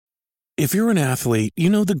If you're an athlete, you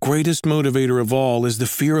know the greatest motivator of all is the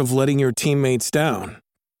fear of letting your teammates down.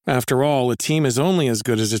 After all, a team is only as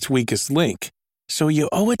good as its weakest link. So you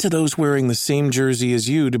owe it to those wearing the same jersey as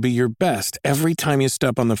you to be your best every time you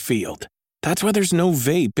step on the field. That's why there's no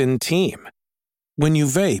vape in team. When you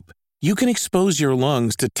vape, you can expose your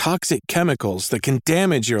lungs to toxic chemicals that can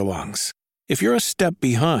damage your lungs. If you're a step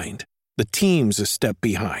behind, the team's a step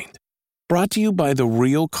behind. Brought to you by The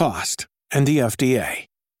Real Cost and the FDA.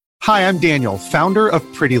 Hi, I'm Daniel, founder of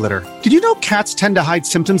Pretty Litter. Did you know cats tend to hide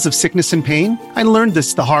symptoms of sickness and pain? I learned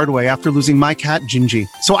this the hard way after losing my cat, Gingy.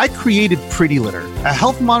 So I created Pretty Litter, a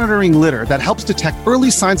health monitoring litter that helps detect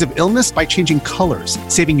early signs of illness by changing colors,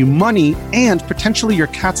 saving you money and potentially your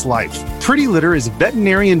cat's life. Pretty Litter is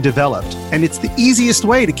veterinarian developed, and it's the easiest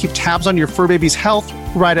way to keep tabs on your fur baby's health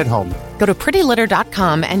right at home. Go to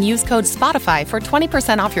prettylitter.com and use code SPOTIFY for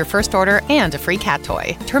 20% off your first order and a free cat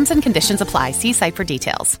toy. Terms and conditions apply. See site for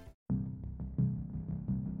details.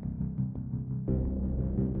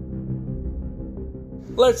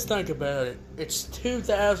 Let's think about it. It's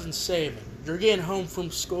 2007. You're getting home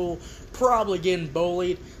from school, probably getting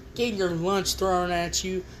bullied, getting your lunch thrown at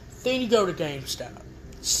you. Then you go to GameStop,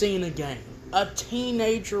 seeing a game, a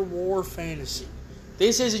teenager war fantasy.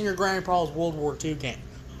 This isn't your grandpa's World War II game.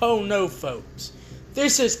 Oh no, folks.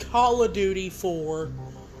 This is Call of Duty 4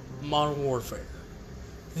 Modern Warfare.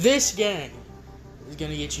 This game is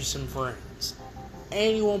going to get you some friends.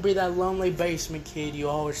 And you won't be that lonely basement kid you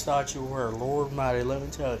always thought you were. Lord Almighty, let me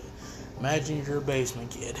tell you. Imagine you're a basement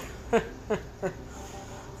kid.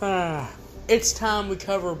 It's time we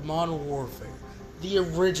cover Modern Warfare. The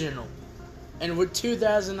original. And with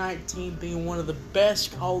 2019 being one of the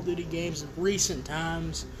best Call of Duty games of recent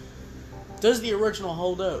times, does the original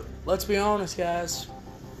hold up? Let's be honest, guys.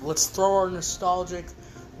 Let's throw our nostalgic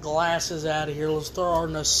glasses out of here. Let's throw our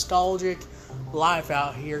nostalgic life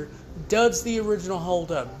out here. Does the original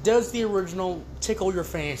hold up? Does the original tickle your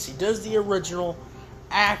fancy? Does the original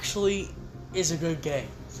actually is a good game?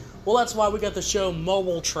 Well, that's why we got the show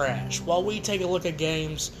Mobile Trash. While we take a look at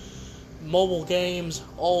games, mobile games,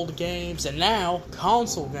 old games, and now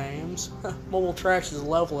console games, Mobile Trash is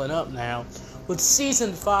leveling up now. With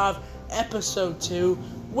Season 5, Episode 2,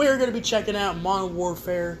 we're going to be checking out Modern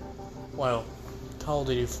Warfare, well, Call of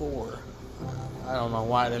Duty 4. I don't know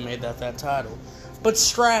why they made that title. But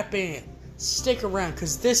strap in, stick around,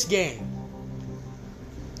 because this game,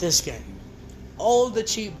 all the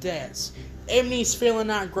cheap deaths, enemies feeling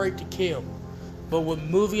not great to kill, but with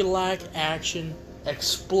movie-like action,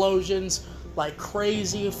 explosions like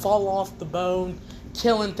crazy, fall off the bone,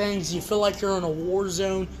 killing things, you feel like you're in a war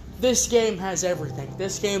zone. This game has everything.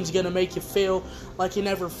 This game's going to make you feel like you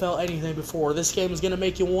never felt anything before. This game is going to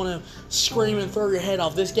make you want to scream and throw your head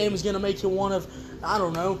off. This game is going to make you want to, I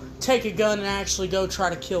don't know, take a gun and actually go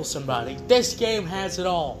try to kill somebody. This game has it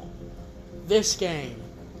all. This game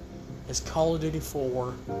is Call of Duty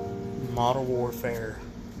 4 Modern Warfare.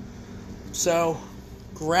 So,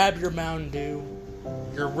 grab your Mountain Dew,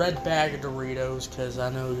 your red bag of Doritos, because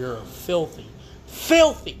I know you're a filthy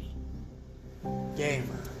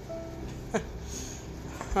gamer.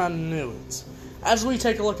 I knew it. As we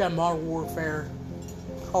take a look at Modern Warfare,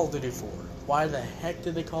 Call of Duty 4. Why the heck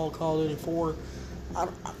did they call it Call of Duty 4?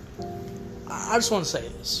 I just want to say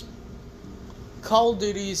this. Call of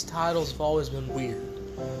Duty's titles have always been weird.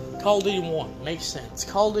 Call of Duty 1 makes sense.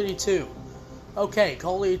 Call of Duty 2. Okay,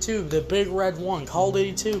 Call of Duty 2, the big red one. Call of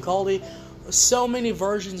Duty 2, Call of Duty... So many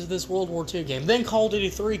versions of this World War II game. Then Call of Duty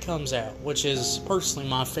 3 comes out, which is personally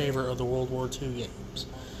my favorite of the World War II games.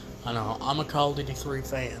 I know, I'm a Call of Duty 3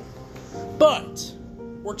 fan. But,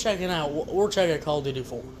 we're checking out Call of Duty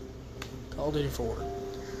 4. Call of Duty 4.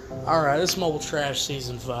 Alright, this is Mobile Trash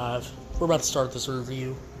Season 5. We're about to start this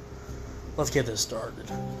review. Let's get this started.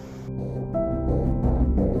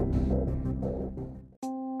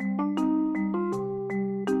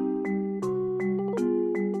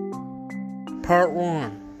 Part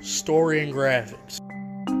 1. Story and Graphics.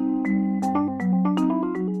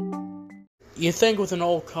 You think with an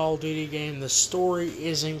old Call of Duty game, the story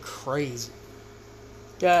isn't crazy.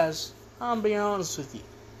 Guys, I'll be honest with you.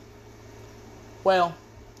 Well,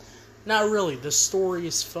 not really. The story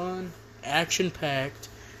is fun, action-packed.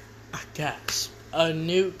 Guys, a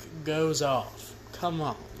nuke goes off. Come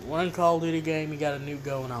on. One Call of Duty game, you got a nuke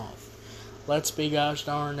going off. Let's be gosh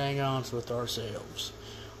darn dang honest with ourselves.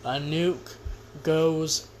 A nuke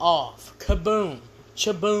goes off. Kaboom.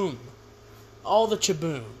 Chaboom. All the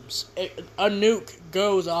chabooms. A nuke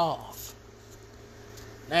goes off.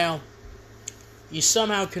 Now, you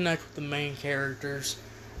somehow connect with the main characters.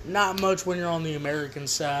 Not much when you're on the American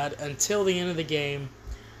side. Until the end of the game,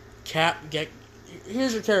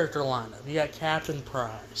 here's your character lineup. You got Captain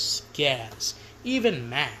Price, Gaz, even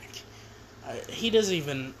Mac. He doesn't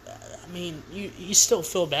even... I mean, you still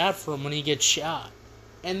feel bad for him when he gets shot.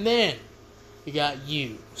 And then you got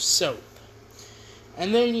you, Soap.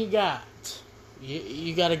 And then you got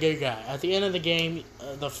a good guy. At the end of the game,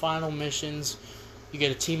 the final missions, you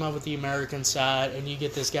get to team up with the American side, and you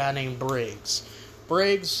get this guy named Briggs.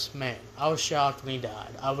 Briggs, man, I was shocked when he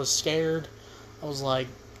died. I was scared. I was like,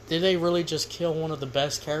 did they really just kill one of the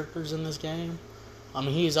best characters in this game? I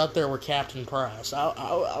mean, he's up there with Captain Price.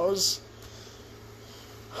 I was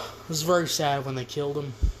very sad when they killed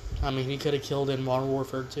him. I mean, he could have killed in Modern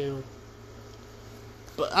Warfare 2.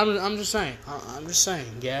 But I'm just saying,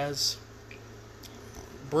 Gaz.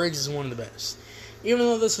 Briggs is one of the best. Even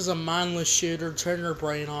though this is a mindless shooter, turn your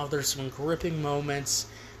brain off, there's some gripping moments,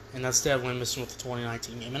 and that's definitely missing with the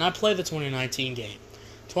 2019 game. And I played the 2019 game.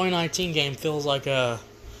 2019 game feels like it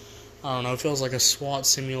feels like a SWAT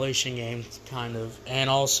simulation game, kind of. And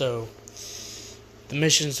also, the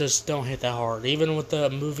missions just don't hit that hard. Even with the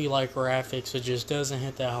movie-like graphics, it just doesn't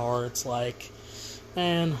hit that hard. It's like,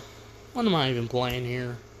 man, what am I even playing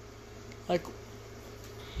here? Like,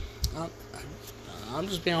 I'm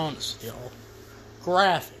just being honest with y'all.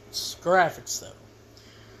 Graphics though.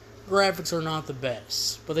 Graphics are not the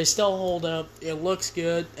best, but they still hold up. It looks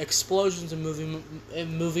good. Explosions in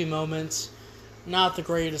movie moments, not the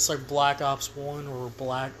greatest like Black Ops 1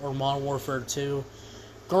 or Modern Warfare 2.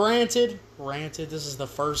 Granted, this is the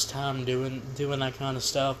first time doing that kind of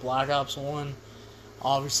stuff. Black Ops 1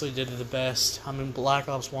 obviously did it the best. I mean, Black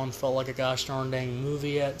Ops 1 felt like a gosh darn dang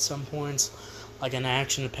movie at some points, like an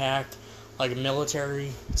action-packed, like a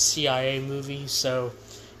military CIA movie. So,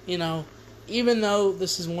 even though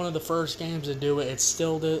this is one of the first games to do it, it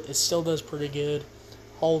still does pretty good,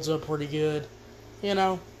 holds up pretty good.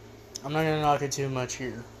 I'm not gonna knock it too much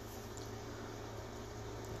here.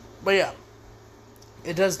 But yeah,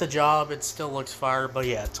 it does the job. It still looks fire. But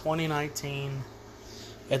yeah, 2019.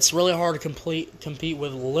 It's really hard to compete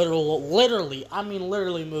with literally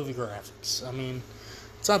movie graphics. I mean,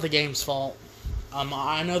 it's not the game's fault.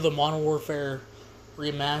 I know the Modern Warfare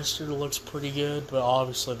Remastered looks pretty good, but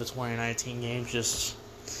obviously the 2019 game just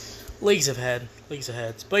leagues ahead.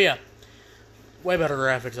 But yeah, way better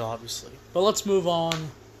graphics, obviously. But let's move on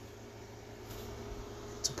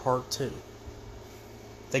to part 2,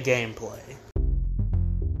 the gameplay.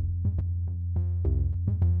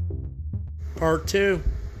 Part 2,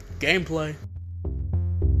 gameplay.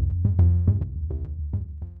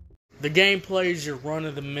 The gameplay is your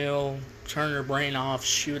run-of-the-mill, turn-your-brain-off,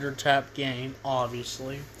 shooter-type game,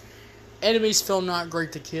 obviously. Enemies feel not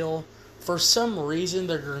great to kill. For some reason,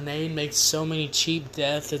 the grenade makes so many cheap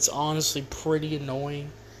deaths, it's honestly pretty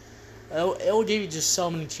annoying. It will give you just so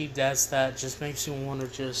many cheap deaths that just makes you want to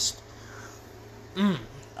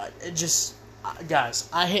guys,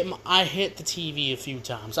 I hit the TV a few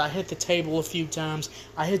times. I hit the table a few times.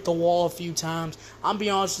 I hit the wall a few times. I'm be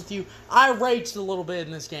honest with you, I raged a little bit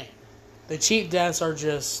in this game. The cheap deaths are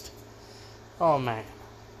just... oh man.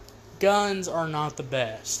 Guns are not the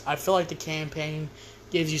best. I feel like the campaign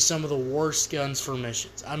gives you some of the worst guns for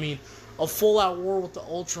missions. I mean, a full-out war with the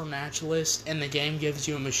Ultra Naturalist, and the game gives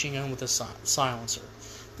you a machine gun with a silencer.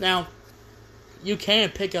 Now, you can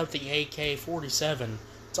pick up the AK-47.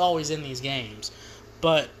 It's always in these games.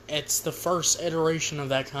 But it's the first iteration of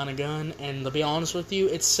that kind of gun, and to be honest with you,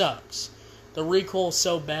 it sucks. The recoil is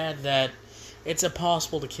so bad that it's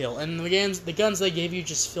impossible to kill. And the guns they give you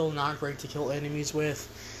just feel not great to kill enemies with.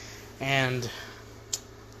 And,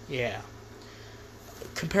 yeah.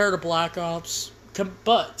 Compared to Black Ops...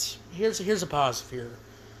 but, here's a positive here.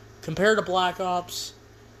 Compared to Black Ops,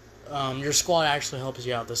 your squad actually helps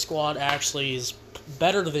you out. The squad actually is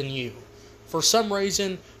better than you. For some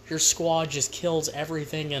reason, your squad just kills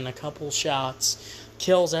everything in a couple shots.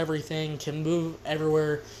 Kills everything, can move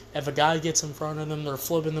everywhere. If a guy gets in front of them, they're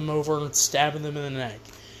flipping them over and stabbing them in the neck.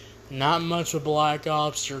 Not much with Black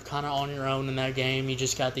Ops. You're kind of on your own in that game. You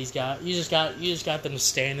just got these guys. You just got them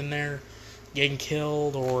standing there, getting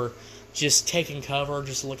killed, or just taking cover,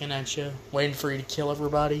 just looking at you, waiting for you to kill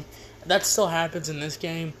everybody. That still happens in this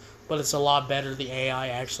game, but it's a lot better. The AI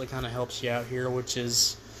actually kind of helps you out here, which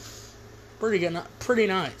is pretty good, pretty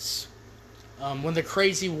nice. When the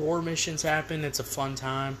crazy war missions happen, it's a fun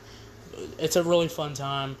time. It's a really fun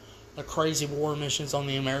time. The crazy war missions on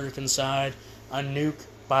the American side. A nuke,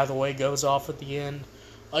 by the way, goes off at the end.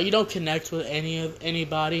 You don't connect with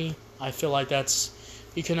anybody. I feel like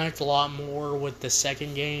you connect a lot more with the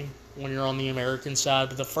second game when you're on the American side.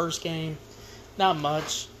 But the first game, not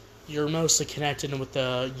much. You're mostly connected with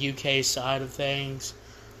the UK side of things.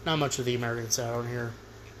 Not much with the American side on here.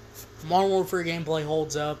 Modern Warfare gameplay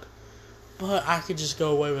holds up, but I could just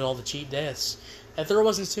go away with all the cheap deaths. If there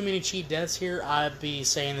wasn't too many cheap deaths here, I'd be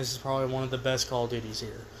saying this is probably one of the best Call of Duties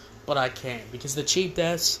here. But I can't, because the cheap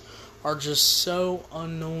deaths are just so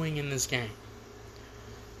annoying in this game.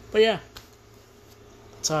 But yeah,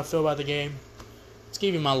 that's how I feel about the game. Let's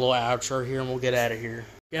give you my little outro here and we'll get out of here.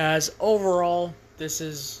 Guys, overall, this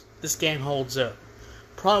game holds up.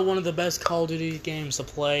 Probably one of the best Call of Duty games to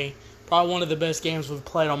play. Probably one of the best games we've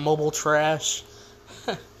played on mobile trash.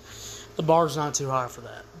 The bar's not too high for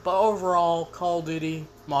that. But overall, Call of Duty,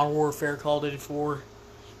 Modern Warfare, Call of Duty 4,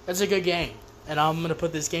 it's a good game. And I'm going to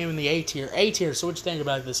put this game in the A tier. A tier, so what you think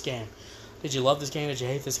about this game? Did you love this game? Did you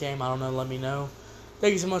hate this game? I don't know, let me know.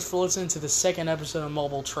 Thank you so much for listening to the second episode of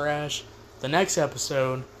Mobile Trash. The next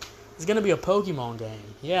episode is going to be a Pokemon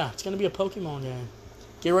game. Yeah, it's going to be a Pokemon game.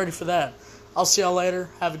 Get ready for that. I'll see y'all later.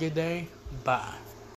 Have a good day. Bye.